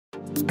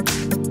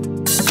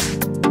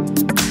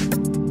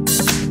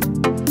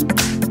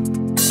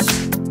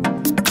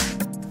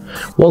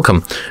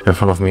Welcome! In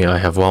front of me I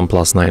have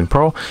OnePlus 9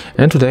 Pro,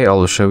 and today I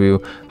will show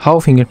you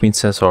how fingerprint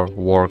sensor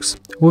works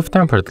with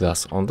tempered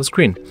glass on the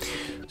screen.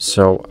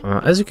 So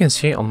as you can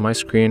see on my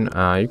screen,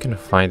 you can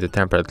find the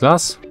tempered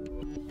glass.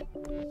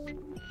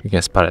 You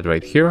can spot it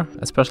right here,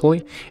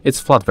 especially. It's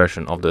flat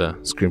version of the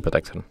screen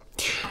protector.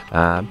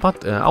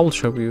 But I will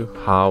show you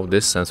how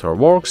this sensor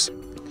works.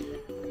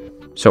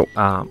 So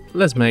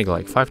let's make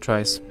like 5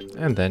 tries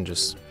and then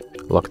just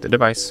lock the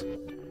device.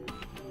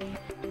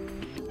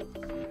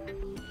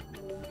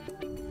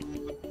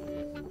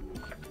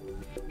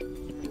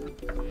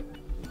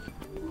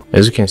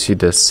 As you can see,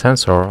 the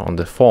sensor on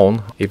the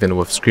phone, even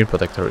with screen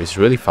protector, is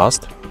really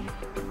fast.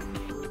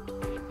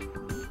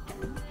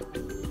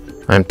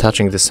 I'm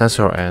touching the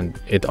sensor and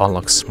it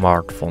unlocks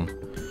smartphone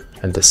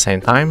at the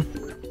same time.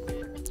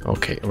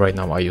 Okay, right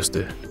now I use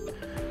the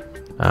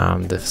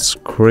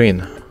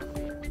screen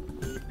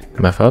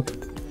method,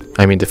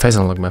 I mean the face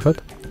unlock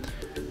method.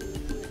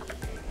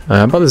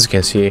 But as you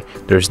can see,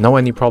 there is no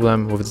any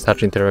problem with the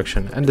touch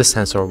interaction, and the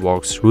sensor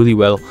works really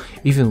well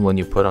even when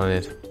you put on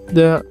it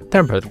the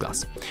tempered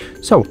glass.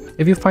 So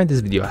if you find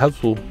this video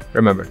helpful,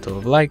 remember to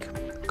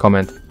like,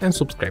 comment and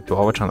subscribe to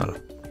our channel.